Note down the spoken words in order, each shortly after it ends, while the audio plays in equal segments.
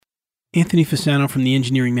Anthony Fasano from the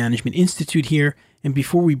Engineering Management Institute here, and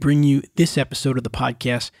before we bring you this episode of the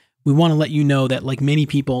podcast, we want to let you know that, like many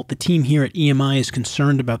people, the team here at EMI is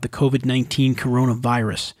concerned about the COVID-19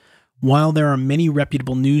 coronavirus. While there are many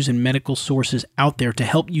reputable news and medical sources out there to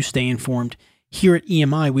help you stay informed, here at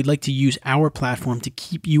EMI, we'd like to use our platform to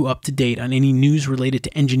keep you up to date on any news related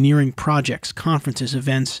to engineering projects, conferences,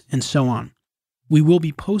 events, and so on. We will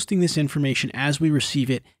be posting this information as we receive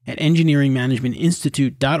it at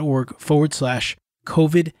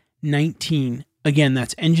engineeringmanagementinstitute.org/COVID-19. Again,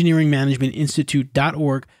 that's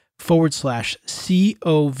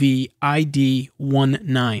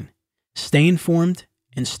engineeringmanagementinstitute.org/COVID-19. Stay informed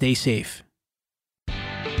and stay safe.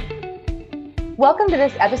 Welcome to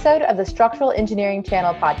this episode of the Structural Engineering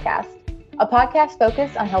Channel podcast, a podcast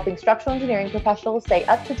focused on helping structural engineering professionals stay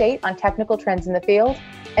up to date on technical trends in the field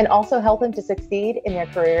and also help them to succeed in their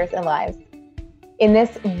careers and lives. In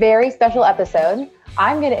this very special episode,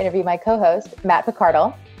 I'm going to interview my co-host, Matt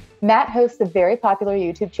Picardal. Matt hosts the very popular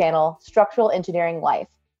YouTube channel, Structural Engineering Life,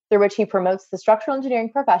 through which he promotes the structural engineering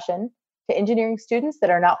profession to engineering students that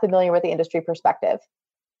are not familiar with the industry perspective.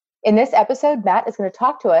 In this episode, Matt is going to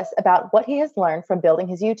talk to us about what he has learned from building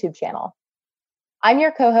his YouTube channel. I'm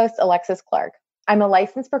your co-host, Alexis Clark. I'm a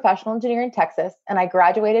licensed professional engineer in Texas, and I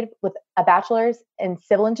graduated with a bachelor's in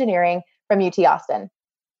civil engineering from UT Austin.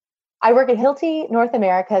 I work at Hilti North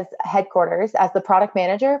America's headquarters as the product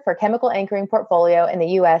manager for chemical anchoring portfolio in the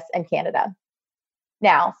US and Canada.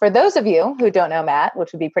 Now, for those of you who don't know Matt,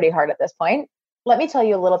 which would be pretty hard at this point, let me tell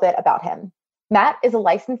you a little bit about him. Matt is a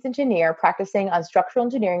licensed engineer practicing on structural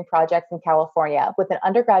engineering projects in California with an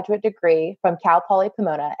undergraduate degree from Cal Poly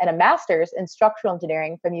Pomona and a master's in structural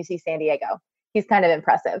engineering from UC San Diego. He's kind of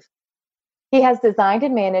impressive. He has designed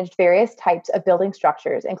and managed various types of building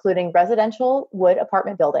structures, including residential wood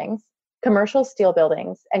apartment buildings, commercial steel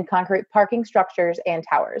buildings, and concrete parking structures and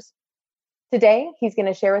towers. Today, he's going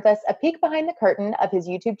to share with us a peek behind the curtain of his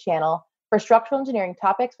YouTube channel for structural engineering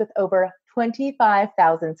topics with over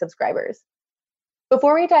 25,000 subscribers.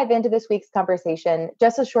 Before we dive into this week's conversation,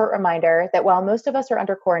 just a short reminder that while most of us are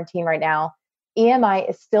under quarantine right now, EMI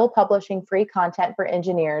is still publishing free content for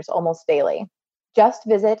engineers almost daily. Just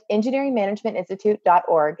visit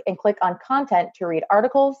engineeringmanagementinstitute.org and click on content to read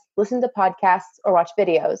articles, listen to podcasts, or watch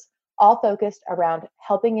videos, all focused around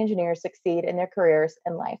helping engineers succeed in their careers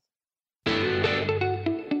and life.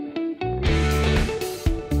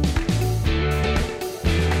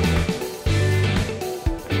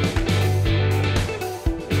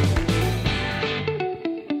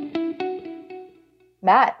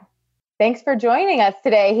 Matt, thanks for joining us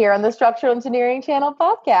today here on the Structural Engineering Channel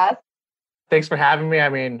podcast. Thanks for having me. I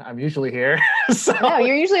mean, I'm usually here. So no,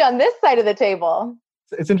 you're usually on this side of the table.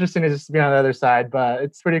 It's interesting to just be on the other side, but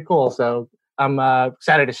it's pretty cool. So I'm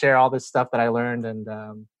excited to share all this stuff that I learned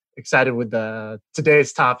and excited with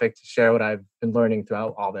today's topic to share what I've been learning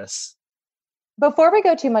throughout all this. Before we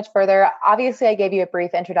go too much further, obviously I gave you a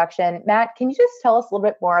brief introduction. Matt, can you just tell us a little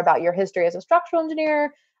bit more about your history as a structural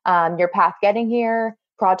engineer, your path getting here,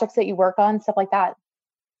 projects that you work on, stuff like that?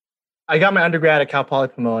 I got my undergrad at Cal Poly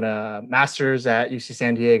Pomona, master's at UC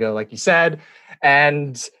San Diego, like you said.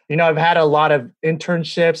 And, I've had a lot of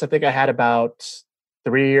internships. I think I had about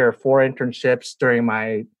 3 or 4 internships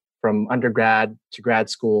from undergrad to grad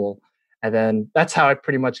school. And then that's how I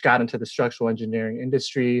pretty much got into the structural engineering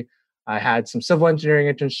industry. I had some civil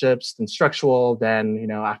engineering internships, then structural. Then,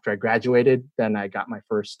 after I graduated, then I got my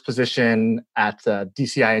first position at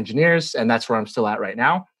DCI Engineers, and that's where I'm still at right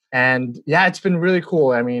now. And yeah, it's been really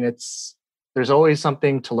cool. I mean, there's always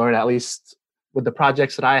something to learn, at least with the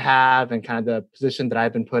projects that I have and kind of the position that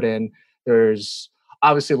I've been put in. There's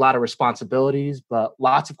obviously a lot of responsibilities, but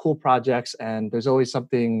lots of cool projects. And there's always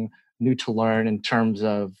something new to learn in terms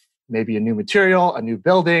of maybe a new material, a new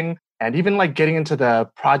building, and even like getting into the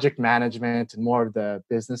project management and more of the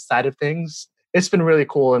business side of things. It's been really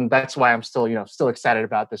cool. And that's why I'm still excited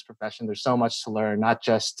about this profession. There's so much to learn, not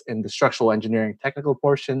just in the structural engineering technical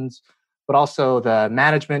portions, but also the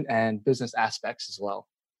management and business aspects as well.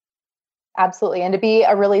 Absolutely. And to be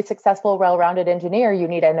a really successful, well-rounded engineer, you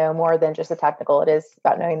need to know more than just the technical. It is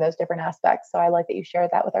about knowing those different aspects. So I like that you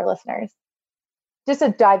shared that with our listeners. Just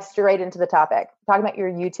to dive straight into the topic, talking about your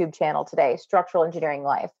YouTube channel today, Structural Engineering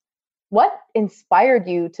Life. What inspired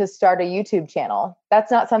you to start a YouTube channel?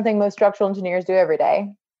 That's not something most structural engineers do every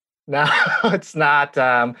day. No, it's not.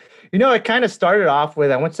 It kind of started off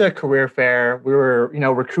with, I went to a career fair. We were,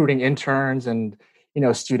 recruiting interns and,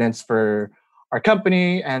 students for our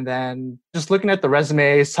company. And then just looking at the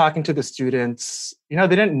resumes, talking to the students, they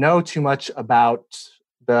didn't know too much about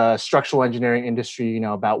the structural engineering industry,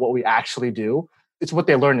 about what we actually do. it's what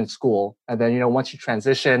they learn in school. And then, once you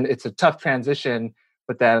transition, it's a tough transition.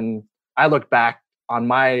 But then I look back on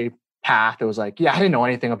my path, it was like, yeah, I didn't know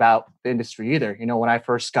anything about the industry either. When I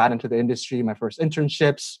first got into the industry, my first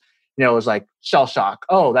internships, it was like shell shock.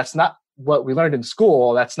 Oh, that's not what we learned in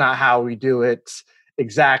school. That's not how we do it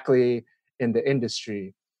exactly in the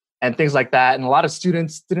industry and things like that. And a lot of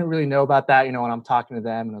students didn't really know about that, when I'm talking to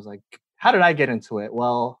them. And I was like, how did I get into it?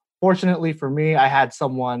 Well, fortunately for me, I had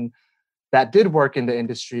someone that did work in the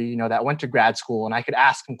industry, that went to grad school, and I could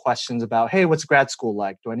ask him questions about, hey, what's grad school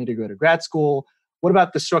like? Do I need to go to grad school? What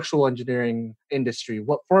about the structural engineering industry?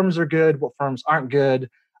 What firms are good? What firms aren't good?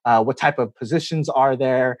 What type of positions are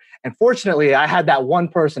there? And fortunately, I had that one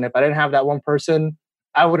person. If I didn't have that one person,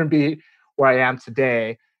 I wouldn't be where I am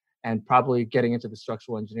today and probably getting into the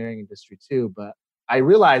structural engineering industry too. But I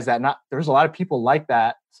realized that there's a lot of people like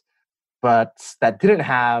that, but that didn't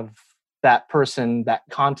have that person, that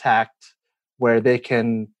contact where they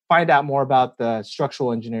can find out more about the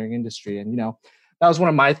structural engineering industry. And, that was one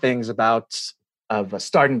of my things of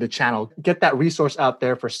starting the channel, get that resource out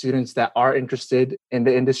there for students that are interested in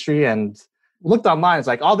the industry. And looked online, it's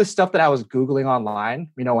like all this stuff that I was Googling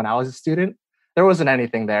online, when I was a student, there wasn't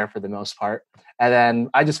anything there for the most part. And then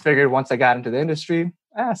I just figured once I got into the industry,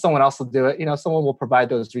 someone else will do it. Someone will provide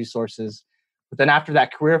those resources. But then after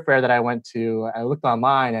that career fair that I went to, I looked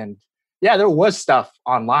online and yeah, there was stuff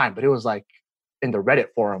online, but it was like in the Reddit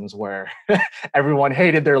forums where everyone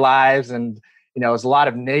hated their lives and, it was a lot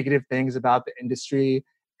of negative things about the industry.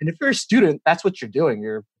 And if you're a student, that's what you're doing.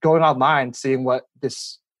 You're going online, seeing what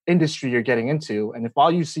this industry you're getting into. And if all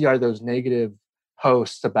you see are those negative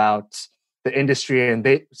posts about the industry and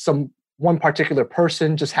one particular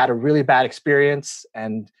person just had a really bad experience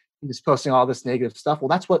and he's posting all this negative stuff, well,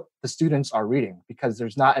 that's what the students are reading because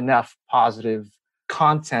there's not enough positive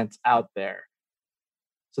content out there.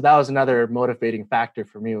 So that was another motivating factor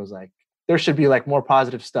for me, was like, there should be like more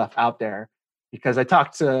positive stuff out there, because I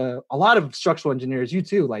talked to a lot of structural engineers, you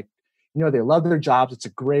too, like, they love their jobs. It's a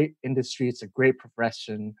great industry. It's a great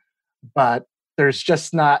profession, but there's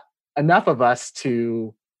just not enough of us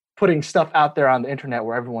to putting stuff out there on the internet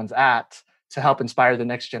where everyone's at to help inspire the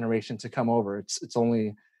next generation to come over. It's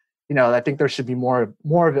only, I think there should be more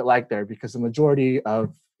of it like there, because the majority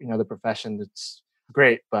of, the profession, it's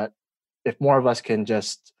great, but if more of us can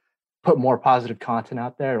just put more positive content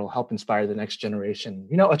out there, it'll help inspire the next generation,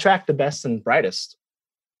 attract the best and brightest.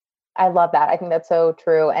 I love that. I think that's so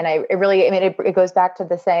true. And it goes back to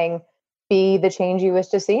the saying, be the change you wish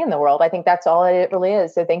to see in the world. I think that's all it really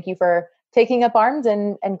is. So thank you for taking up arms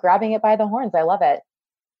and grabbing it by the horns. I love it.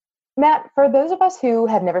 Matt, for those of us who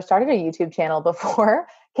have never started a YouTube channel before,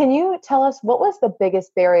 can you tell us what was the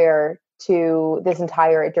biggest barrier to this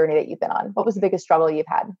entire journey that you've been on? What was the biggest struggle you've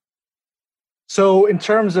had? So in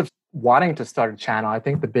terms of wanting to start a channel, I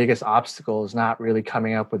think the biggest obstacle is not really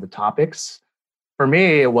coming up with the topics. For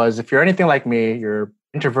me, it was, if you're anything like me, you're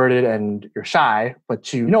introverted and you're shy,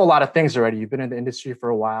 but you know a lot of things already. You've been in the industry for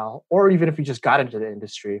a while, or even if you just got into the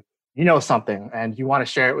industry, you know something and you want to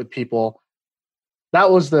share it with people. That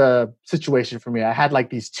was the situation for me. I had like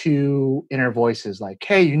these two inner voices, like,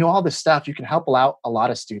 hey, you know all this stuff, you can help out a lot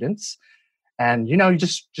of students. And, you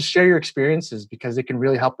just share your experiences because it can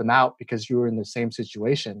really help them out because you were in the same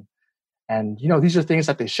situation. And, these are things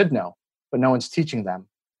that they should know, but no one's teaching them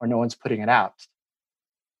or no one's putting it out.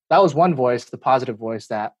 That was one voice, the positive voice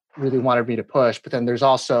that really wanted me to push. But then there's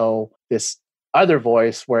also this other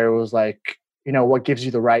voice where it was like, what gives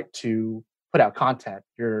you the right to put out content?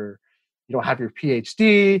 You don't have your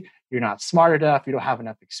PhD, you're not smart enough, you don't have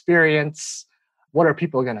enough experience. What are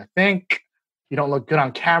people going to think? You don't look good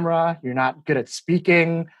on camera, you're not good at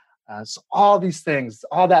speaking. So all these things,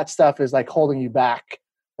 all that stuff is like holding you back,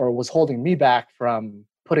 or was holding me back from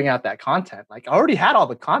putting out that content. Like, I already had all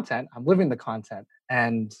the content, I'm living the content,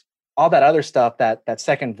 and all that other stuff, that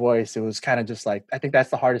second voice, it was kind of just like, I think that's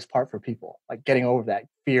the hardest part for people, like getting over that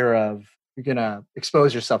fear of you're going to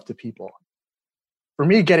expose yourself to people. For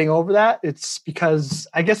me, getting over that, it's because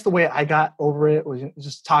I guess the way I got over it was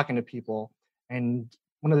just talking to people. And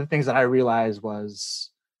one of the things that I realized was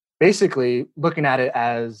basically looking at it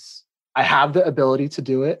as I have the ability to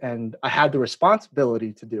do it and I have the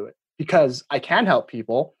responsibility to do it because I can help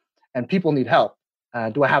people and people need help.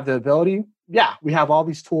 Do I have the ability? Yeah, we have all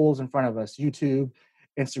these tools in front of us, YouTube,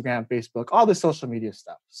 Instagram, Facebook, all the social media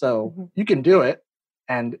stuff. So you can do it.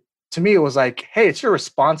 And to me, it was like, hey, it's your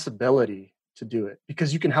responsibility to do it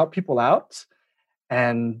because you can help people out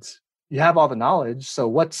and you have all the knowledge. So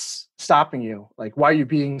what's stopping you? Like, why are you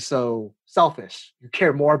being so selfish? You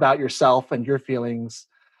care more about yourself and your feelings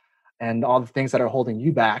and all the things that are holding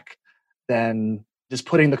you back than just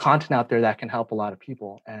putting the content out there that can help a lot of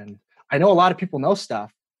people. And I know a lot of people know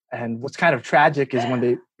stuff. And what's kind of tragic is when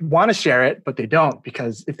they want to share it, but they don't,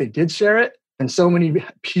 because if they did share it, then so many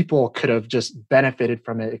people could have just benefited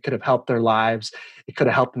from it. It could have helped their lives. It could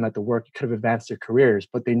have helped them at the work. It could have advanced their careers,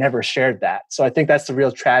 but they never shared that. So I think that's the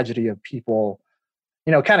real tragedy of people,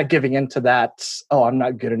 kind of giving into that, oh, I'm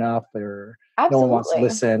not good enough, or no one wants to Absolutely.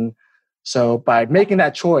 listen. So by making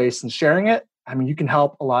that choice and sharing it, I mean, you can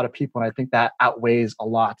help a lot of people. And I think that outweighs a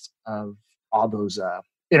lot of all those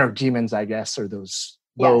inner demons, I guess, or those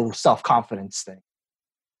Yes. low self-confidence things.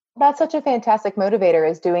 That's such a fantastic motivator,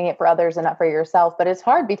 is doing it for others and not for yourself. But it's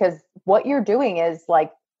hard because what you're doing is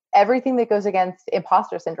like everything that goes against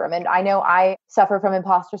imposter syndrome. And I know I suffer from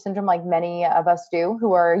imposter syndrome like many of us do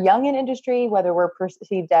who are young in industry, whether we're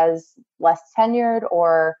perceived as less tenured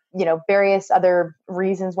or, various other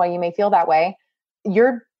reasons why you may feel that way.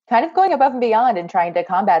 You're kind of going above and beyond and trying to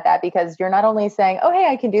combat that, because you're not only saying, oh, hey,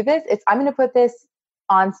 I can do this. I'm going to put this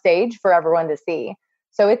on stage for everyone to see.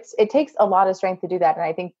 So it takes a lot of strength to do that. And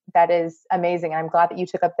I think that is amazing. And I'm glad that you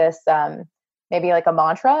took up this, maybe like a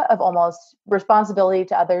mantra of almost responsibility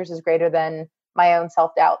to others is greater than my own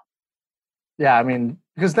self-doubt. Yeah, I mean,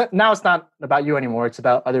 because now it's not about you anymore. It's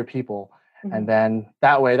about other people. Mm-hmm. And then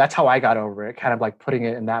that way, that's how I got over it, kind of like putting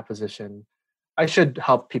it in that position. I should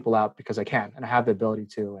help people out because I can, and I have the ability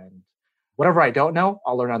to. And whatever I don't know,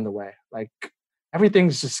 I'll learn on the way. Like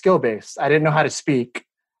everything's just skill-based. I didn't know how to speak.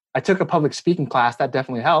 I took a public speaking class. That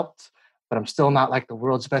definitely helped, but I'm still not like the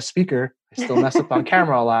world's best speaker. I still mess up on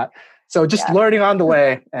camera a lot. So just learning on the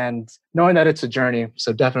way and knowing that it's a journey.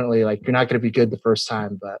 So definitely, like, you're not going to be good the first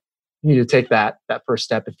time, but you need to take that first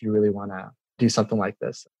step if you really want to do something like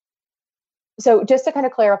this. So just to kind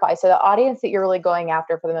of clarify, so the audience that you're really going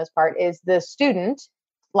after for the most part is the student,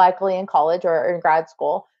 likely in college or in grad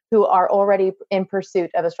school, who are already in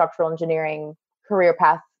pursuit of a structural engineering career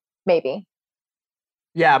path, maybe.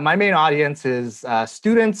 Yeah, my main audience is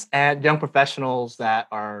students and young professionals that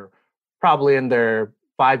are probably in their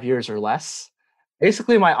 5 years or less.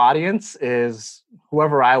 Basically, my audience is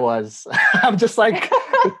whoever I was. I'm just like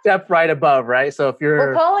a step right above, right? So if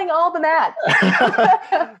We're calling all the match.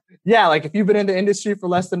 yeah, like if you've been in the industry for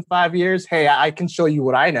less than 5 years, hey, I can show you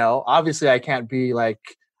what I know. Obviously, I can't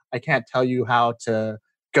tell you how to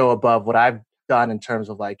go above what I've done in terms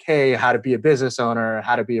of like, hey, how to be a business owner,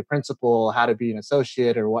 how to be a principal, how to be an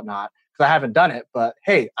associate or whatnot. Because I haven't done it, but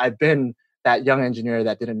hey, I've been that young engineer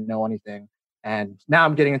that didn't know anything. And now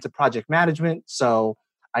I'm getting into project management. So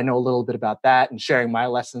I know a little bit about that and sharing my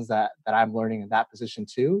lessons that I'm learning in that position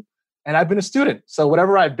too. And I've been a student. So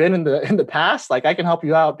whatever I've been in the past, like I can help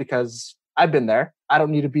you out because I've been there. I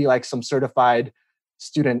don't need to be like some certified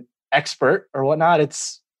student expert or whatnot.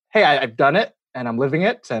 It's, hey, I've done it and I'm living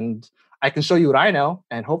it, and I can show you what I know,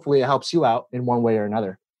 and hopefully it helps you out in one way or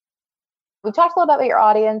another. We've talked a little about your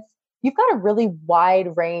audience. You've got a really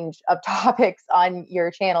wide range of topics on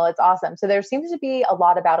your channel. It's awesome. So there seems to be a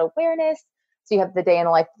lot about awareness. So you have the day in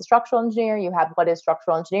the life of the structural engineer. You have what is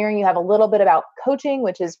structural engineering. You have a little bit about coaching,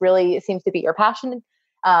 which is really, it seems to be your passion.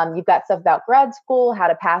 You've got stuff about grad school, how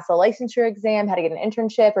to pass a licensure exam, how to get an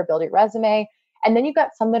internship or build your resume. And then you've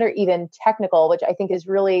got some that are even technical, which I think is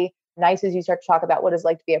really nice as you start to talk about what it's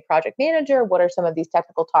like to be a project manager. What are some of these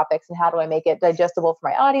technical topics and how do I make it digestible for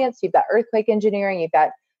my audience? You've got earthquake engineering. You've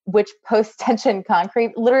got which post-tension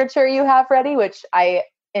concrete literature you have ready, which I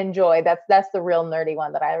enjoy. That's the real nerdy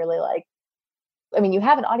one that I really like. I mean, you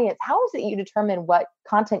have an audience. How is it you determine what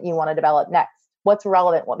content you want to develop next? What's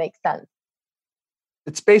relevant? What makes sense?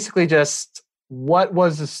 It's basically just what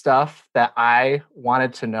was the stuff that I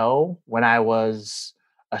wanted to know when I was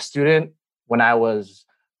a student, when I was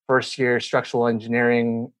first year structural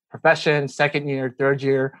engineering profession, second year, third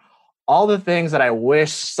year, all the things that I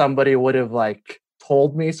wish somebody would have like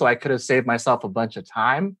told me so I could have saved myself a bunch of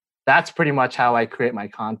time. That's pretty much how I create my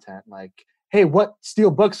content. Like, hey, what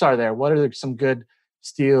steel books are there? What are some good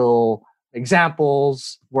steel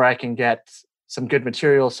examples where I can get some good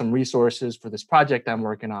materials, some resources for this project I'm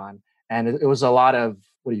working on? And it was a lot of,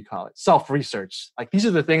 what do you call it? Self-research. Like these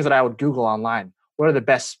are the things that I would Google online. What are the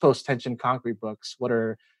best post-tension concrete books? What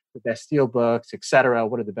are the best steel books, et cetera?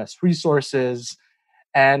 What are the best resources?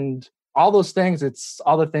 And all those things, it's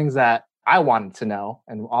all the things that I wanted to know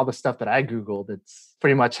and all the stuff that I Googled. It's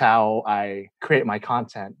pretty much how I create my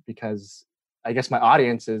content because I guess my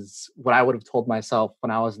audience is what I would have told myself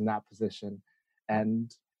when I was in that position.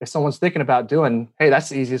 And if someone's thinking about doing, hey, that's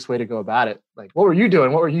the easiest way to go about it. Like, what were you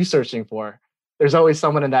doing? What were you searching for? There's always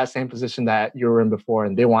someone in that same position that you were in before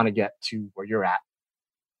and they want to get to where you're at.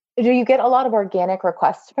 Do you get a lot of organic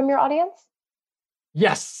requests from your audience?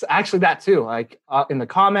 Yes, actually that too. Like in the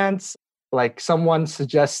comments, Like someone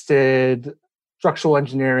suggested structural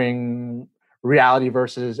engineering reality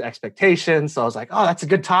versus expectations. So I was like, oh, that's a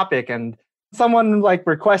good topic. And someone like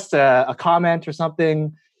requests a comment or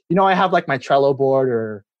something. I have like my Trello board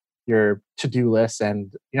or your to-do list,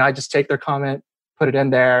 and I just take their comment, put it in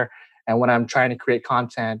there. And when I'm trying to create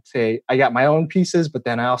content, say I got my own pieces, but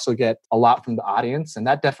then I also get a lot from the audience, and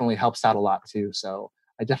that definitely helps out a lot too. So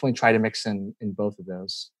I definitely try to mix in both of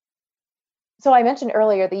those. So I mentioned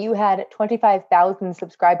earlier that you had 25,000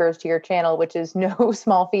 subscribers to your channel, which is no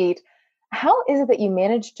small feat. How is it that you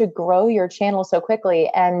managed to grow your channel so quickly?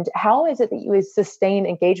 And how is it that you sustain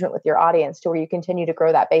engagement with your audience to where you continue to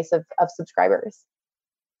grow that base of subscribers?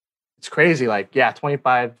 It's crazy. Like, yeah,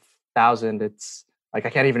 25,000. It's like, I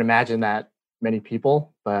can't even imagine that many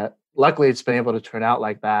people, but luckily it's been able to turn out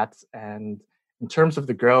like that. And in terms of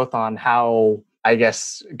the growth on how I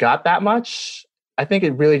guess got that much, I think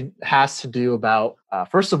it really has to do about,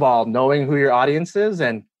 first of all, knowing who your audience is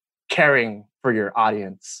and caring for your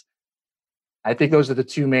audience. I think those are the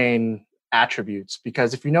two main attributes,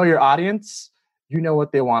 because if you know your audience, you know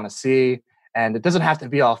what they want to see. And it doesn't have to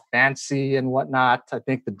be all fancy and whatnot. I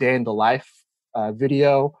think the day in the life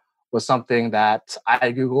video was something that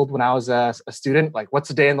I Googled when I was a student. Like,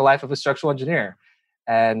 what's a day in the life of a structural engineer?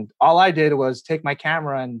 And all I did was take my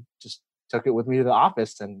camera and just took it with me to the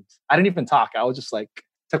office. And I didn't even talk. I was just like,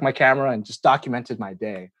 took my camera and just documented my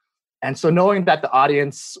day. And so knowing that the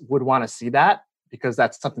audience would want to see that, because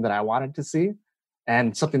that's something that I wanted to see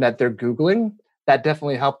and something that they're Googling, that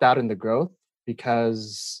definitely helped out in the growth.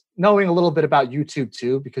 Because knowing a little bit about YouTube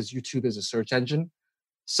too, because YouTube is a search engine.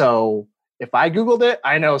 So if I Googled it,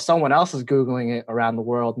 I know someone else is Googling it around the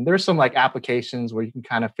world. And there's some like applications where you can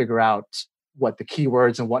kind of figure out what the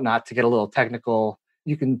keywords and whatnot to get a little technical.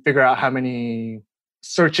 You can figure out how many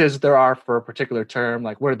searches there are for a particular term,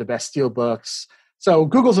 like what are the best steel books. So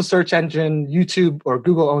Google's a search engine, YouTube or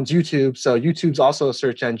Google owns YouTube. So YouTube's also a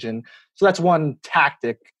search engine. So that's one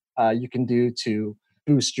tactic you can do to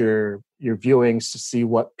boost your viewings, to see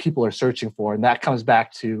what people are searching for. And that comes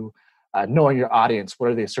back to knowing your audience. What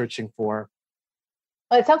are they searching for?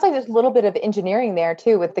 Well, it sounds like there's a little bit of engineering there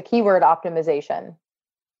too with the keyword optimization.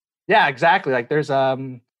 Yeah, exactly. Like there's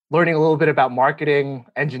learning a little bit about marketing,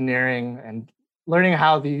 engineering, and learning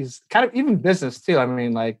how these kind of even business too. I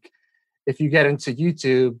mean, like if you get into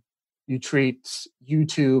YouTube, you treat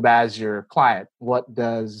YouTube as your client. What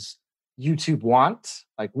does YouTube want?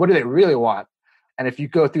 Like, what do they really want? And if you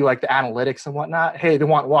go through like the analytics and whatnot, hey, they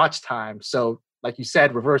want watch time. So like you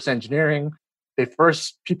said, reverse engineering.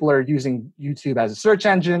 People are using YouTube as a search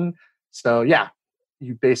engine. So yeah,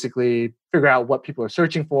 you basically figure out what people are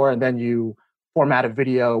searching for, and then you format a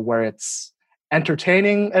video where it's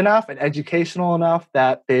entertaining enough and educational enough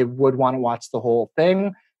that they would want to watch the whole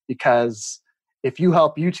thing. Because if you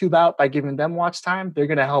help YouTube out by giving them watch time, they're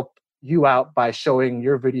going to help you out by showing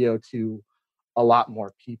your video to a lot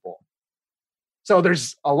more people. So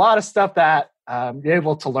there's a lot of stuff that you're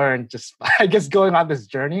able to learn just, I guess, going on this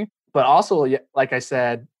journey. But also, like I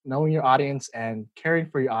said, knowing your audience and caring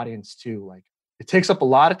for your audience too. Like it takes up a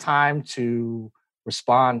lot of time to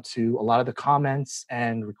respond to a lot of the comments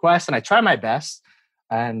and requests. And I try my best,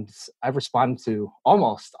 and I've responded to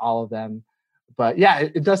almost all of them. But yeah,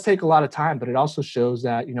 it does take a lot of time, but it also shows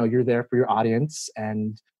that, you're there for your audience.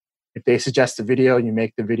 And if they suggest a video and you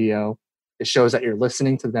make the video, it shows that you're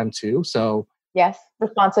listening to them too. So Yes,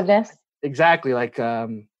 responsiveness. exactly. Like,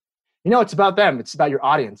 it's about them. It's about your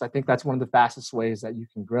audience. I think that's one of the fastest ways that you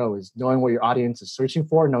can grow is knowing what your audience is searching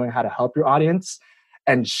for, knowing how to help your audience,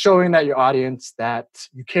 and showing that your audience that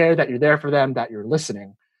you care, that you're there for them, that you're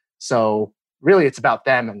listening. So really it's about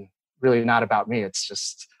them and really not about me. It's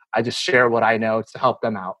just, I just share what I know to help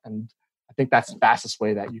them out. And I think that's the fastest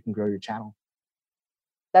way that you can grow your channel.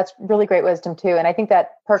 That's really great wisdom too. And I think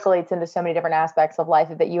that percolates into so many different aspects of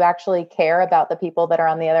life that you actually care about the people that are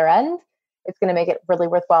on the other end. It's going to make it really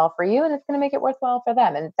worthwhile for you, and it's going to make it worthwhile for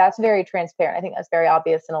them. And that's very transparent. I think that's very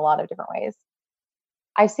obvious in a lot of different ways.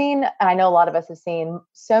 I know a lot of us have seen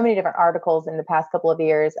so many different articles in the past couple of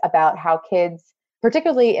years about how kids,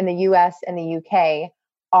 particularly in the US and the UK,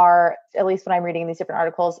 are, at least when I'm reading these different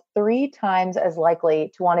articles, 3 times as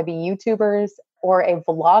likely to want to be YouTubers or a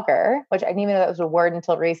vlogger, which I didn't even know that was a word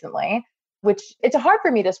until recently, which it's hard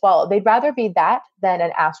for me to swallow. They'd rather be that than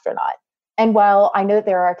an astronaut. And while I know that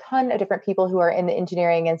there are a ton of different people who are in the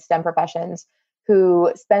engineering and STEM professions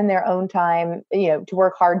who spend their own time, to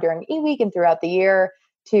work hard during E-Week and throughout the year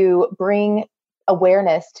to bring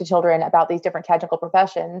awareness to children about these different technical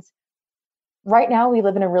professions, right now we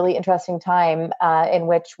live in a really interesting time in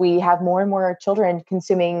which we have more and more children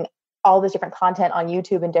consuming all this different content on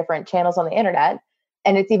YouTube and different channels on the internet.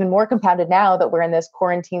 And it's even more compounded now that we're in this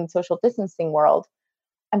quarantine social distancing world.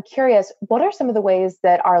 I'm curious, what are some of the ways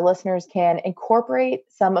that our listeners can incorporate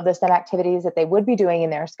some of the STEM activities that they would be doing in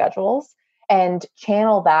their schedules and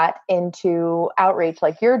channel that into outreach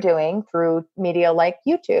like you're doing through media like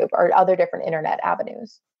YouTube or other different internet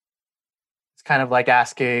avenues? It's kind of like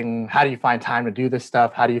asking, how do you find time to do this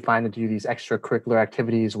stuff? How do you find to do these extracurricular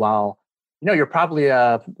activities while, you're probably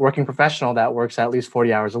a working professional that works at least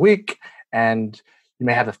 40 hours a week, and you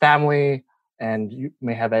may have a family and you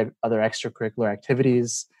may have other extracurricular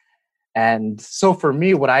activities. And so for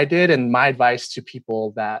me, what I did, and my advice to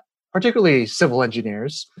people that, particularly civil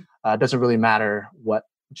engineers, doesn't really matter what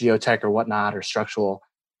geotech or whatnot or structural,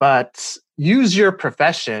 but use your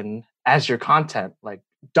profession as your content. Like,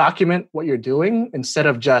 document what you're doing instead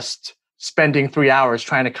of just spending 3 hours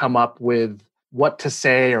trying to come up with what to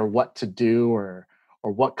say or what to do or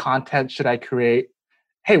what content should I create.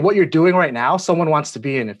 Hey, what you're doing right now, someone wants to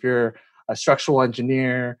be in. If you're a structural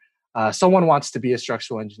engineer, someone wants to be a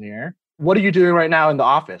structural engineer. What are you doing right now in the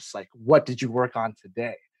office? Like, what did you work on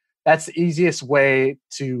today? That's the easiest way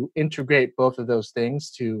to integrate both of those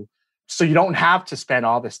things so you don't have to spend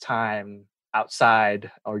all this time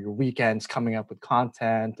outside or your weekends coming up with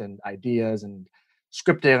content and ideas and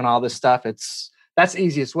scripting and all this stuff. That's the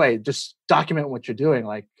easiest way. Just document what you're doing.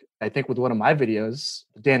 Like, I think with one of my videos,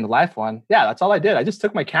 the day in the life one, yeah, that's all I did. I just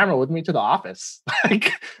took my camera with me to the office.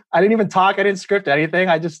 Like, I didn't even talk. I didn't script anything.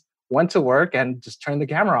 I just went to work and just turned the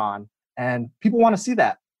camera on. And people want to see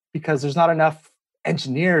that because there's not enough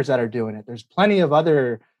engineers that are doing it. There's plenty of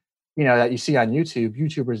other, that you see on YouTube,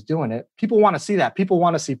 YouTubers doing it. People want to see that. People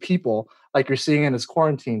want to see people like you're seeing in this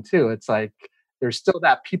quarantine too. It's like, there's still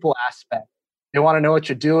that people aspect. They want to know what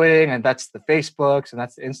you're doing. And that's the Facebooks and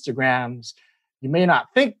that's the Instagrams. You may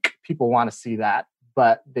not think people want to see that,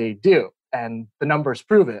 but they do. And the numbers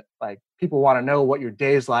prove it. Like, people want to know what your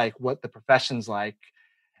day's like, what the profession's like.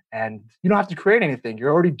 And you don't have to create anything.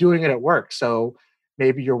 You're already doing it at work. So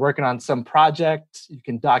maybe you're working on some project. You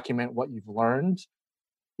can document what you've learned.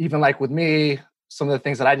 Even like with me, some of the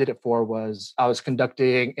things that I did it for was I was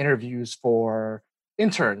conducting interviews for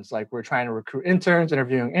interns. Like, we're trying to recruit interns,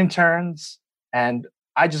 interviewing interns. And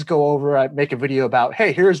I just go over, I make a video about,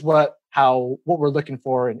 hey, here's what we're looking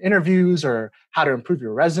for in interviews or how to improve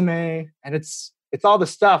your resume. And it's all the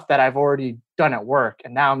stuff that I've already done at work.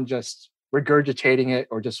 And now I'm just regurgitating it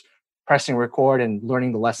or just pressing record and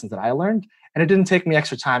learning the lessons that I learned. And it didn't take me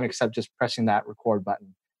extra time except just pressing that record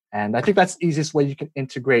button. And I think that's the easiest way you can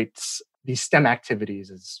integrate these STEM activities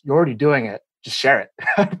is you're already doing it. Just share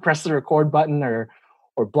it. Press the record button or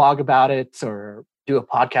blog about it or do a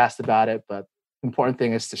podcast about it. But the important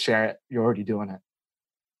thing is to share it. You're already doing it.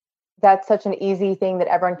 That's such an easy thing that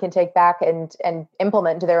everyone can take back and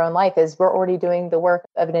implement into their own life is we're already doing the work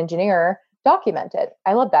of an engineer, document it.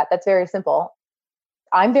 I love that. That's very simple.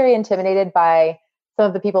 I'm very intimidated by some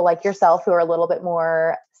of the people like yourself who are a little bit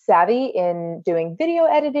more savvy in doing video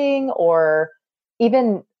editing or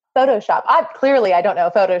even Photoshop. I don't know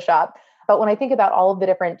Photoshop, but when I think about all of the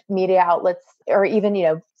different media outlets or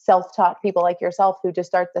even, self-taught people like yourself who just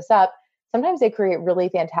start this up, sometimes they create really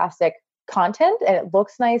fantastic content and it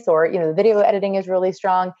looks nice or, the video editing is really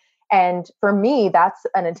strong. And for me, that's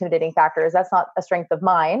an intimidating factor is that's not a strength of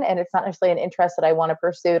mine. And it's not necessarily an interest that I want to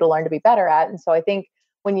pursue to learn to be better at. And so I think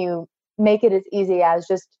when you make it as easy as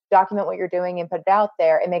just document what you're doing and put it out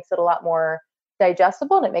there, it makes it a lot more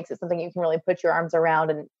digestible and it makes it something you can really put your arms around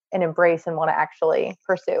and embrace and want to actually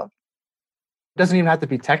pursue. It doesn't even have to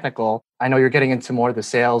be technical. I know you're getting into more of the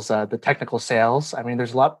sales, the technical sales. I mean,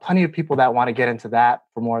 there's plenty of people that want to get into that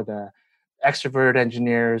for more of the extroverted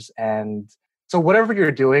engineers. And so whatever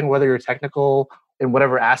you're doing, whether you're technical in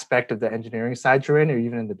whatever aspect of the engineering side you're in, or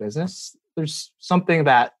even in the business, there's something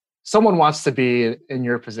that someone wants to be in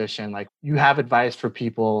your position. Like, you have advice for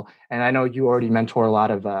people. And I know you already mentor a lot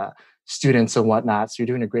of students and whatnot. So you're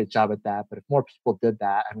doing a great job at that. But if more people did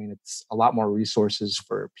that, I mean, it's a lot more resources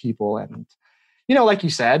for people. And, like you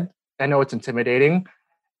said, I know it's intimidating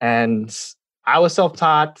and I was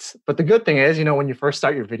self-taught, but the good thing is, when you first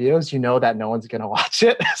start your videos, that no one's going to watch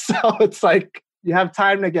it. So it's like, you have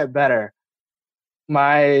time to get better.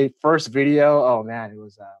 My first video, oh man, it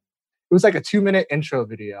was like a 2-minute intro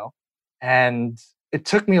video. And it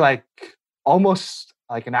took me like almost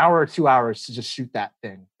like an hour or 2 hours to just shoot that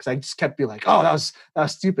thing. Cause I just kept being like, oh, that was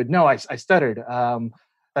stupid. No, I stuttered.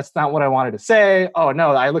 That's not what I wanted to say. Oh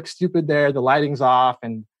no, I look stupid there. The lighting's off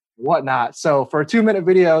and whatnot. So for a 2-minute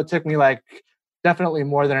video, it took me like definitely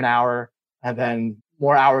more than an hour and then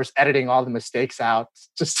more hours editing all the mistakes out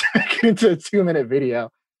just to make it into a 2-minute video.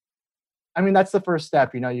 I mean, that's the first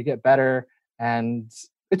step, you get better and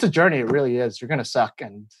it's a journey. It really is. You're going to suck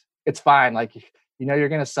and it's fine. Like, you're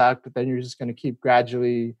going to suck, but then you're just going to keep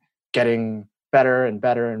gradually getting better and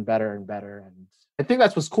better and better and better. And I think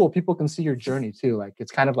that's what's cool. People can see your journey too. Like,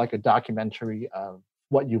 it's kind of like a documentary of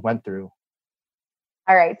what you went through.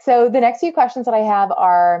 All right. So the next few questions that I have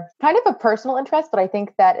are kind of a personal interest, but I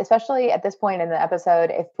think that especially at this point in the episode,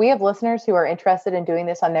 if we have listeners who are interested in doing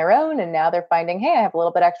this on their own and now they're finding, hey, I have a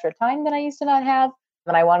little bit extra time than I used to not have,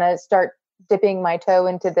 and I want to start dipping my toe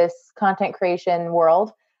into this content creation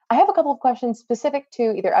world, I have a couple of questions specific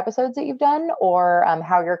to either episodes that you've done or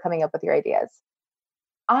how you're coming up with your ideas.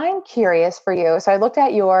 I'm curious for you. So I looked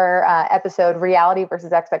at your episode, Reality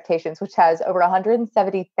versus Expectations, which has over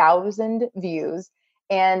 170,000 views.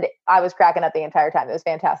 And I was cracking up the entire time. It was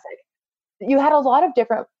fantastic. You had a lot of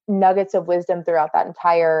different nuggets of wisdom throughout that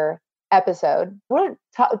entire episode. What are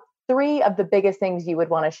top 3 of the biggest things you would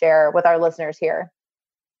want to share with our listeners here?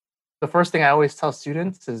 The first thing I always tell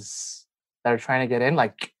students is that are trying to get in,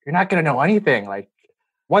 like, you're not going to know anything. Like,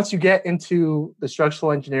 once you get into the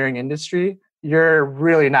structural engineering industry, you're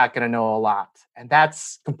really not going to know a lot. And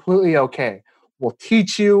that's completely okay. We'll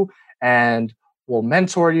teach you and we'll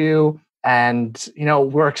mentor you. And,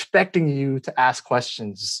 we're expecting you to ask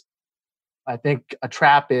questions. I think a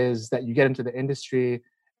trap is that you get into the industry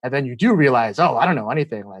and then you do realize, oh, I don't know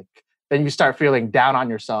anything. Like, then you start feeling down on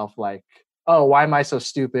yourself. Like, oh, why am I so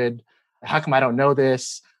stupid? How come I don't know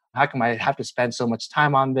this? How come I have to spend so much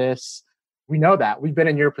time on this? We know that. We've been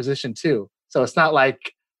in your position too. So it's not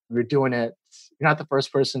like you're doing it. You're not the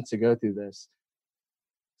first person to go through this.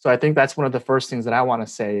 So I think that's one of the first things that I want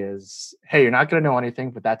to say is, hey, you're not going to know anything,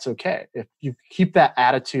 but that's okay. If you keep that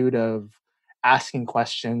attitude of asking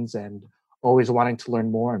questions and always wanting to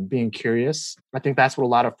learn more and being curious, I think that's what a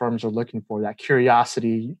lot of firms are looking for, that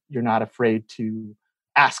curiosity. You're not afraid to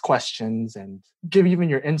ask questions and give even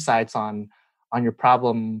your insights on your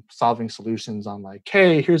problem solving solutions on, like,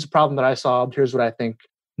 hey, here's a problem that I solved. Here's what I think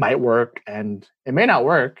might work. And it may not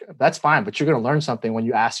work. That's fine. But you're going to learn something when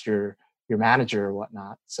you ask your manager or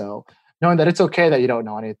whatnot. So knowing that it's okay that you don't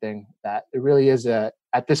know anything, that it really is at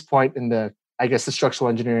this point in the structural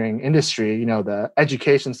engineering industry, the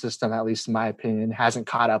education system, at least in my opinion, hasn't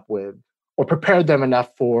caught up with or prepared them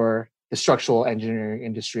enough for the structural engineering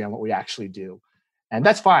industry and what we actually do. And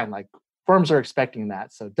that's fine. Like, firms are expecting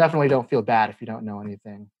that. So definitely don't feel bad if you don't know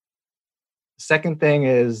anything. The second thing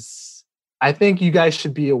is, I think you guys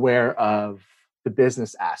should be aware of the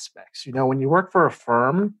business aspects. When you work for a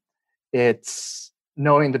firm, it's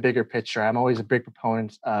knowing the bigger picture. I'm always a big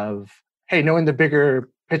proponent of, hey, knowing the bigger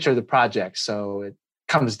picture of the project. So it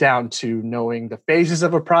comes down to knowing the phases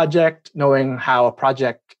of a project, knowing how a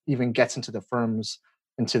project even gets into the firm's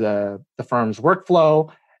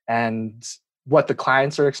workflow, and what the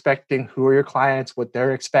clients are expecting, who are your clients, what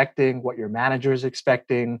they're expecting, what your manager is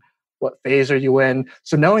expecting, what phase are you in.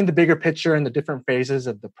 So knowing the bigger picture and the different phases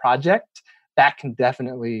of the project, that can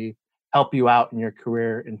definitely help you out in your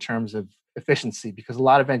career in terms of efficiency, because a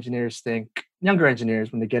lot of engineers think, younger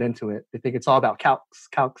engineers, when they get into it, they think it's all about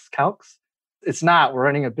calcs. It's not. We're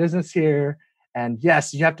running a business here. And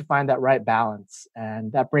yes, you have to find that right balance.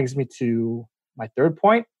 And that brings me to my third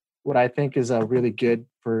point. What I think is really good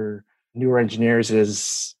for newer engineers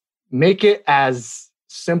is make it as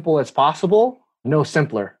simple as possible, no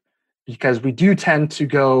simpler, because we do tend to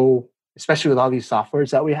go, especially with all these softwares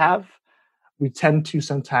that we have, we tend to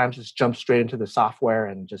sometimes just jump straight into the software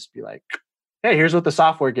and just be like, hey, here's what the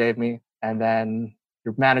software gave me. And then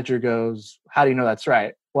your manager goes, how do you know that's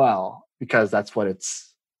right? Well, because that's what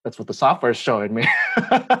the software is showing me.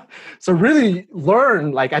 So really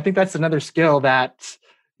learn, I think that's another skill that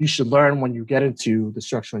you should learn when you get into the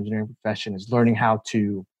structural engineering profession, is learning how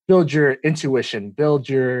to build your intuition,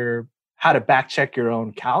 how to back check your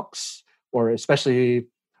own calcs, or especially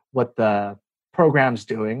what the program's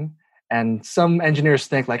doing. And some engineers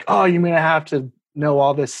think oh, you mean I have to know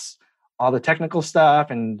all the technical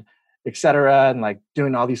stuff and et cetera, and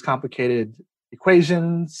doing all these complicated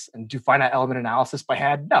equations and do finite element analysis by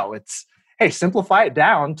hand. No, it's, hey, simplify it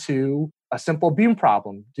down to a simple beam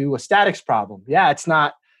problem, do a statics problem. Yeah, it's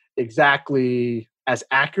not exactly as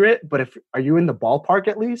accurate, but are you in the ballpark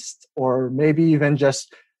at least? Or maybe even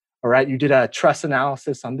just, all right, you did a truss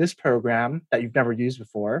analysis on this program that you've never used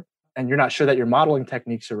before, and you're not sure that your modeling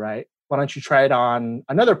techniques are right. Why don't you try it on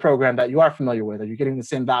another program that you are familiar with? Are you getting the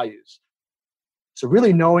same values? So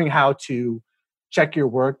really knowing how to check your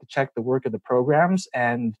work, to check the work of the programs,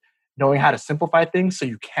 and knowing how to simplify things so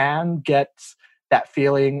you can get that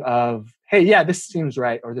feeling of, hey, yeah, this seems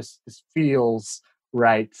right, or this feels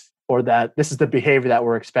right, or that this is the behavior that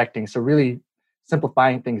we're expecting. So really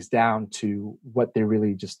simplifying things down to what they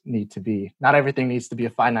really just need to be. Not everything needs to be a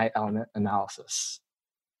finite element analysis.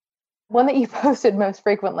 One that you posted most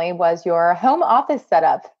frequently was your home office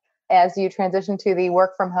setup as you transition to the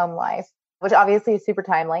work from home life, which obviously is super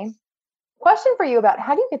timely. Question for you about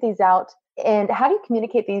how do you get these out and how do you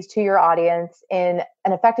communicate these to your audience in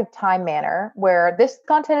an effective time manner where this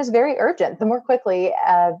content is very urgent? The more quickly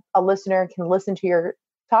a listener can listen to your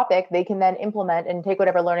topic, they can then implement and take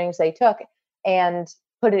whatever learnings they took and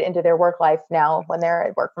put it into their work life now when they're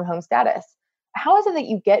at work from home status. How is it that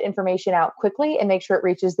you get information out quickly and make sure it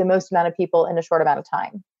reaches the most amount of people in a short amount of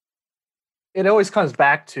time? It always comes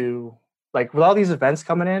back to, like, with all these events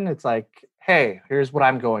coming in, it's like, hey, here's what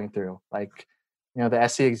I'm going through. Like, the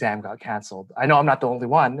SE exam got canceled. I know I'm not the only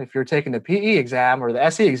one. If you're taking the PE exam or the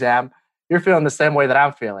SE exam, you're feeling the same way that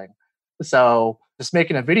I'm feeling. So just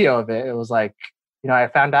making a video of it, it was like, I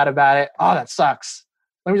found out about it. Oh, that sucks.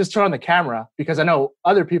 Let me just turn on the camera because I know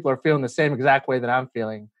other people are feeling the same exact way that I'm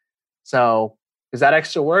feeling. So is that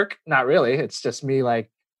extra work? Not really. It's just me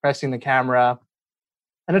like pressing the camera.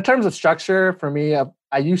 And in terms of structure, for me,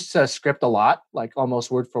 I used to script a lot, like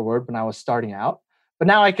almost word for word when I was starting out. But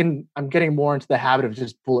now I'm getting more into the habit of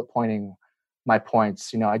just bullet pointing my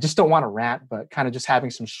points. I just don't want to rant, but kind of just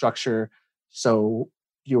having some structure so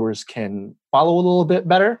viewers can follow a little bit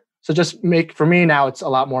better. So for me now, it's a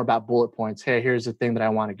lot more about bullet points. Hey, here's the thing that I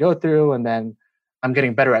want to go through. And then I'm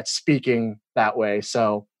getting better at speaking that way.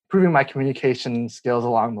 So improving my communication skills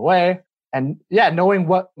along the way. And yeah, knowing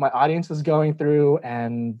what my audience is going through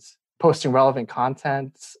and posting relevant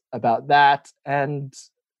content about that. And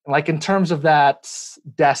like in terms of that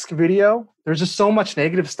desk video, there's just so much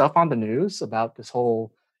negative stuff on the news about this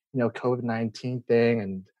whole, COVID-19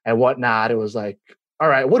 thing and whatnot. It was like, all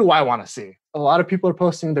right, what do I want to see? A lot of people are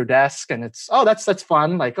posting their desk and it's, oh, that's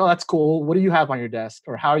fun. Like, oh, that's cool. What do you have on your desk?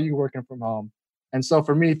 Or how are you working from home? And so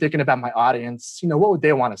for me, thinking about my audience, what would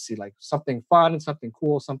they want to see? Like something fun, something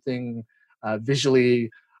cool, something visually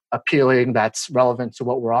appealing that's relevant to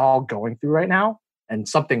what we're all going through right now, and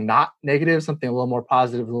something not negative, something a little more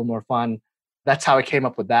positive, a little more fun. That's how I came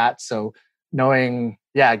up with that. So knowing,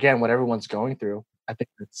 again, what everyone's going through, I think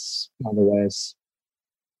that's one of the ways.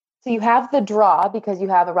 So you have the draw because you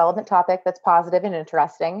have a relevant topic that's positive and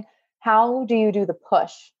interesting. How do you do the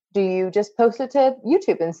push? Do you just post it to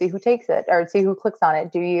YouTube and see who takes it or see who clicks on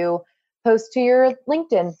it? Do you post to your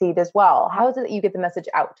LinkedIn feed as well? How is it that you get the message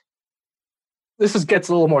out? This gets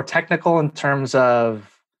a little more technical in terms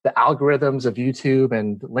of the algorithms of YouTube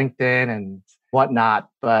and LinkedIn and whatnot.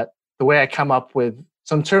 But the way I come up with,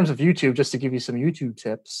 so in terms of YouTube, just to give you some YouTube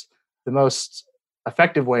tips, the most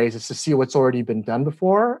effective ways is to see what's already been done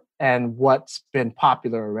before and what's been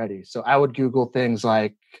popular already. So I would Google things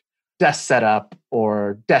like desk setup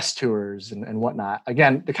or desk tours and whatnot.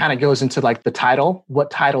 Again, it kind of goes into like the title, what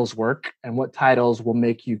titles work and what titles will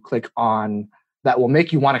make you that will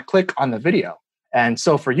make you want to click on the video. And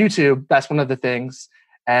so for YouTube, that's one of the things.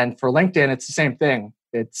 And for LinkedIn, it's the same thing.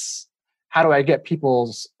 It's how do I get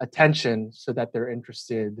people's attention so that they're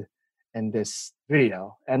interested in this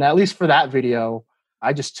video? And at least for that video,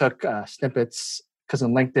 I just took snippets because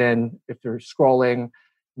in LinkedIn, if you're scrolling,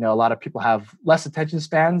 a lot of people have less attention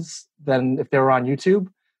spans than if they were on YouTube.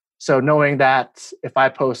 So knowing that if I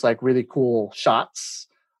post like really cool shots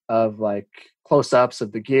of like close-ups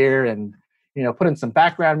of the gear and put in some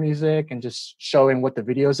background music and just showing what the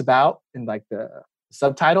video is about in like the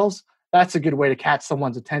subtitles, that's a good way to catch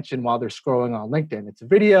someone's attention while they're scrolling on LinkedIn. It's a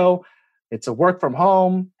video, it's a work from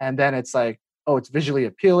home, and then it's like, oh, it's visually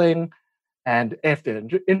appealing. And if they're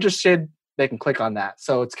interested, they can click on that.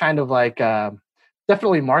 So it's kind of like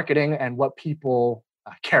definitely marketing and what people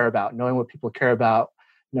care about, knowing what people care about,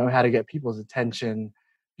 knowing how to get people's attention.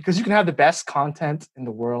 Because you can have the best content in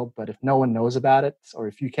the world, but if no one knows about it, or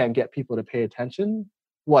if you can't get people to pay attention,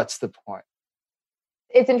 what's the point?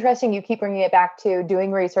 It's interesting. You keep bringing it back to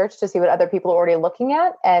doing research to see what other people are already looking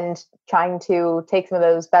at and trying to take some of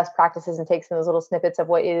those best practices and take some of those little snippets of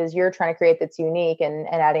what it is you're trying to create that's unique and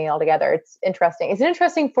adding it all together. It's interesting. It's an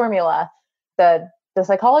interesting formula, the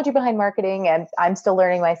psychology behind marketing, and I'm still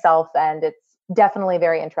learning myself, and it's definitely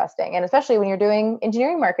very interesting. And especially when you're doing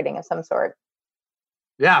engineering marketing of some sort.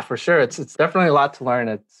 Yeah, for sure. It's definitely a lot to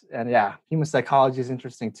learn. Human psychology is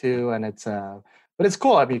interesting too. And but it's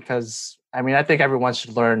cool because I think everyone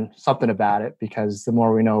should learn something about it, because the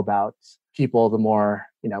more we know about people, the more,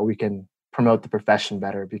 we can promote the profession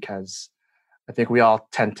better, because I think we all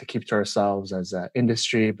tend to keep to ourselves as an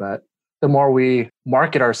industry, but the more we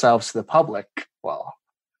market ourselves to the public, well,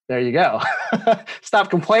 there you go.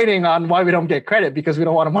 Stop complaining on why we don't get credit because we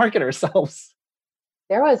don't want to market ourselves.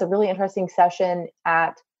 There was a really interesting session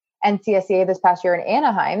at NCSEA this past year in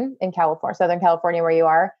Anaheim, in California, Southern California, where you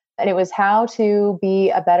are. And it was how to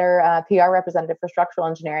be a better PR representative for structural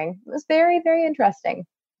engineering. It was very, very interesting.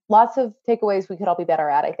 Lots of takeaways we could all be better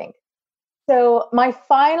at, I think. So my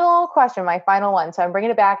final question, my final one. So I'm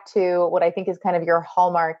bringing it back to what I think is kind of your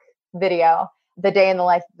hallmark video, the day in the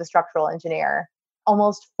life of the structural engineer.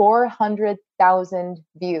 Almost 400,000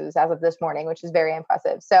 views as of this morning, which is very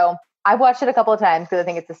impressive. So I've watched it a couple of times because I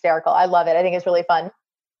think it's hysterical. I love it. I think it's really fun.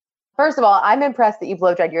 First of all, I'm impressed that you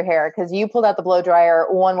blow dried your hair because you pulled out the blow dryer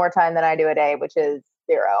one more time than I do a day, which is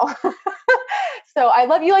 0. So I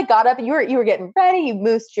love you. Like got up and you were getting ready. You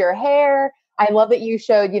moosed your hair. I love that you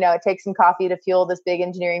showed, it takes some coffee to fuel this big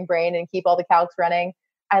engineering brain and keep all the calcs running.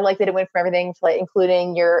 I like that it went from everything to like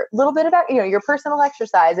including your little bit about, your personal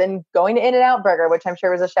exercise and going to In-N-Out Burger, which I'm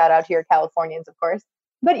sure was a shout out to your Californians, of course.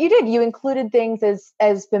 But you included things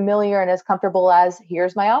as familiar and as comfortable as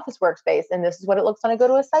here's my office workspace and this is what it looks when I go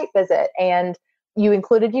to a site visit. And you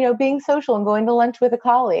included, being social and going to lunch with a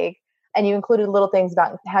colleague. And you included little things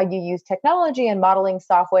about how you use technology and modeling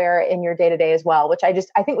software in your day-to-day as well, which I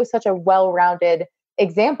think was such a well-rounded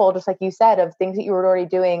example, just like you said, of things that you were already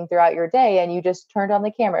doing throughout your day. And you just turned on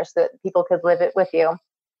the camera so that people could live it with you.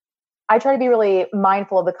 I try to be really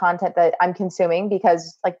mindful of the content that I'm consuming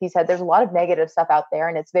because, like you said, there's a lot of negative stuff out there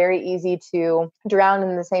and it's very easy to drown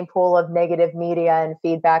in the same pool of negative media and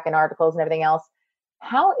feedback and articles and everything else.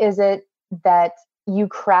 How is it that you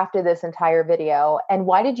crafted this entire video and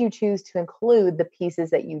why did you choose to include the pieces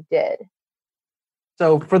that you did?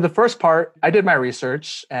 So for the first part, I did my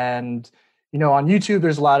research and, on YouTube,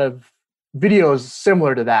 there's a lot of videos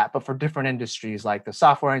similar to that, but for different industries like the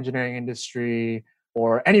software engineering industry,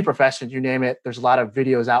 or any profession, you name it, there's a lot of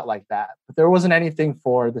videos out like that. But there wasn't anything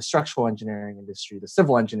for the structural engineering industry, the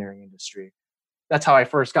civil engineering industry. That's how I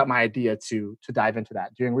first got my idea to dive into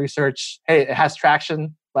that. Doing research, hey, it has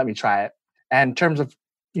traction, let me try it. And in terms of,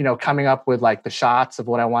 coming up with like the shots of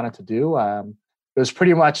what I wanted to do, it was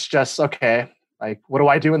pretty much just, okay, like what do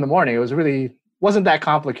I do in the morning? It wasn't that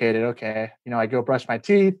complicated. Okay, I go brush my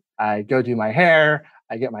teeth, I go do my hair,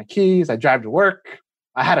 I get my keys, I drive to work.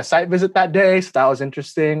 I had a site visit that day, so that was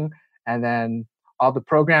interesting. And then all the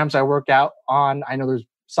programs I work out on, I know there's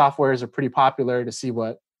softwares are pretty popular to see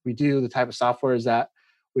what we do, the type of softwares that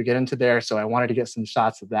we get into there. So I wanted to get some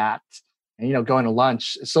shots of that and, going to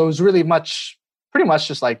lunch. So it was pretty much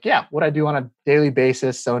just like, yeah, what I do on a daily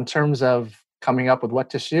basis. So in terms of coming up with what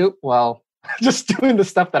to shoot, well, just doing the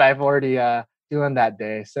stuff that I've already doing that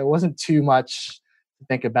day. So it wasn't too much to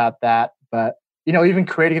think about that. But, even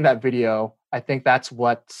creating that video, I think that's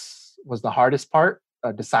what was the hardest part,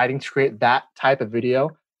 deciding to create that type of video.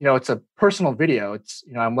 It's a personal video. It's,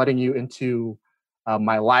 I'm letting you into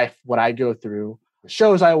my life, what I go through, the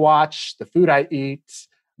shows I watch, the food I eat,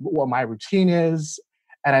 what my routine is.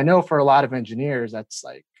 And I know for a lot of engineers, that's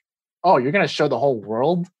like, oh, you're going to show the whole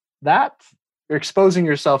world that? You're exposing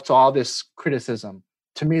yourself to all this criticism.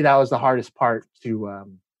 To me, that was the hardest part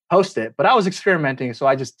to post it. But I was experimenting, so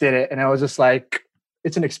I just did it. And I was just like,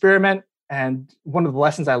 it's an experiment. And one of the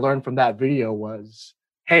lessons I learned from that video was,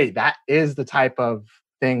 hey, that is the type of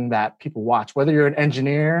thing that people watch. Whether you're an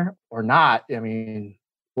engineer or not, I mean,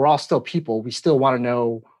 we're all still people. We still want to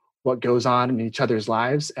know what goes on in each other's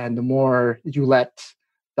lives. And the more you let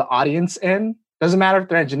the audience in, doesn't matter if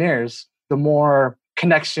they're engineers, the more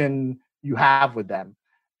connection you have with them.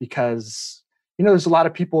 Because, there's a lot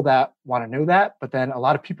of people that want to know that, but then a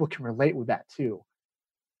lot of people can relate with that too.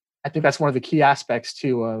 I think that's one of the key aspects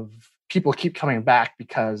too of people keep coming back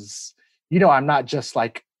because, I'm not just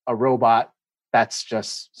like a robot that's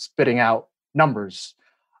just spitting out numbers.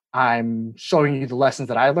 I'm showing you the lessons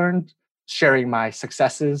that I learned, sharing my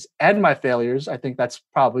successes and my failures. I think that's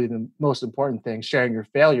probably the most important thing, sharing your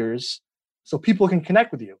failures so people can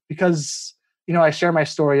connect with you. Because, I share my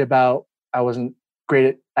story about I wasn't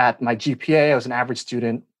great at my GPA. I was an average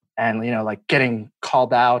student and, like getting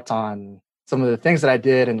called out on some of the things that I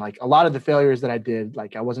did and like a lot of the failures that I did,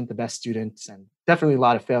 like I wasn't the best student and definitely a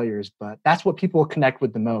lot of failures, but that's what people connect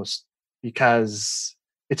with the most because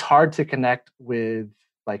it's hard to connect with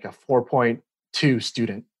like a 4.2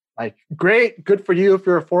 student. Like, great, good for you if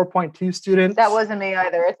you're a 4.2 student. That wasn't me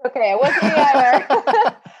either. It's okay. It wasn't me either.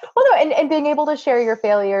 Well, no, and being able to share your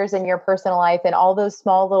failures and your personal life and all those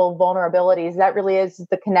small little vulnerabilities, that really is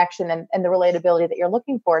the connection and the relatability that you're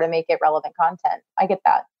looking for to make it relevant content. I get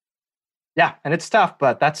that. Yeah, and it's tough,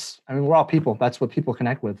 but we're all people. That's what people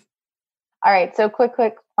connect with. All right. So quick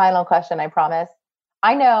final question, I promise.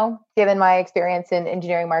 I know, given my experience in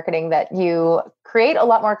engineering marketing, that you create a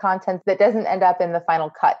lot more content that doesn't end up in the final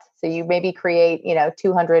cut. So you maybe create,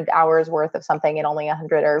 200 hours worth of something and only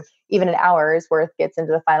 100 or even an hour's worth gets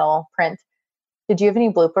into the final print. Did you have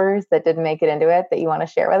any bloopers that didn't make it into it that you want to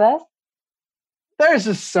share with us? There's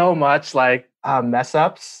just so much like mess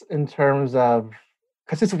ups in terms of,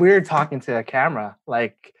 because it's weird talking to a camera.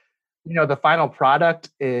 Like, the final product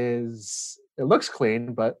it looks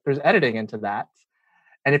clean, but there's editing into that.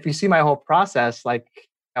 And if you see my whole process, like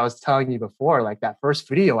I was telling you before, like that first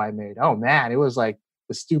video I made, oh man, it was like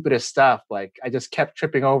the stupidest stuff. Like I just kept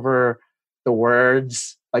tripping over the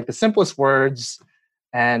words, like the simplest words,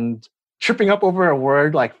 and tripping up over a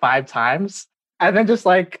word like 5 times. And then just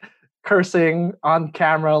like cursing on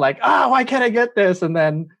camera, like, why can't I get this? And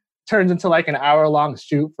then turns into like an hour-long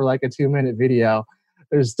shoot for like a 2-minute video.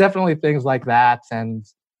 There's definitely things like that. And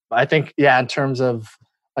I think, yeah, in terms of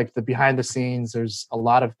like the behind the scenes, there's a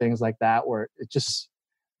lot of things like that where it just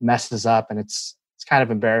messes up, and it's kind of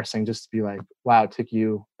embarrassing just to be like, wow, it took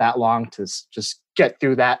you that long to just get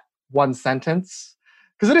through that one sentence.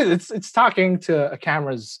 Because it's talking to a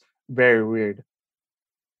camera is very weird.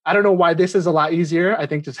 I don't know why this is a lot easier. I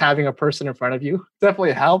think just having a person in front of you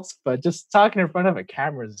definitely helps, but just talking in front of a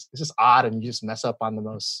camera is just odd, and you just mess up on the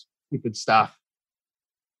most stupid stuff.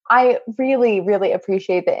 I really, really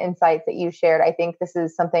appreciate the insights that you shared. I think this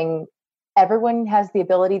is something everyone has the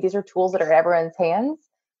ability. These are tools that are in everyone's hands.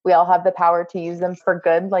 We all have the power to use them for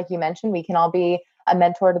good. Like you mentioned, we can all be a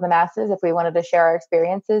mentor to the masses if we wanted to share our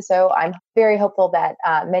experiences. So I'm very hopeful that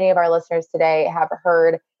many of our listeners today have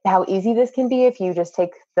heard how easy this can be if you just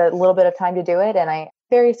take the little bit of time to do it. And I'm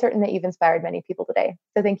very certain that you've inspired many people today.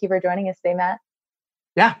 So thank you for joining us today, Matt.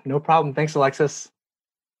 Yeah, no problem. Thanks, Alexis.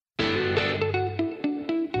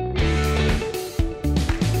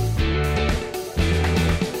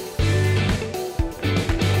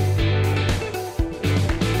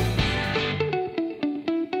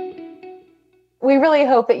 We really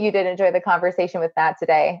hope that you did enjoy the conversation with Matt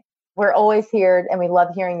today. We're always here and we love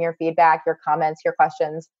hearing your feedback, your comments, your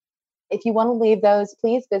questions. If you want to leave those,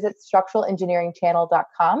 please visit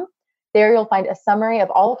structuralengineeringchannel.com. There you'll find a summary of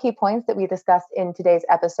all key points that we discussed in today's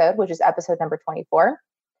episode, which is episode number 24,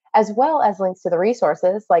 as well as links to the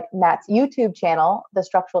resources like Matt's YouTube channel, The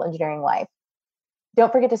Structural Engineering Life.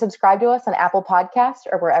 Don't forget to subscribe to us on Apple Podcasts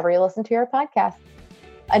or wherever you listen to your podcasts.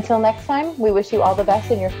 Until next time, we wish you all the best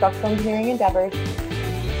in your structural engineering endeavors.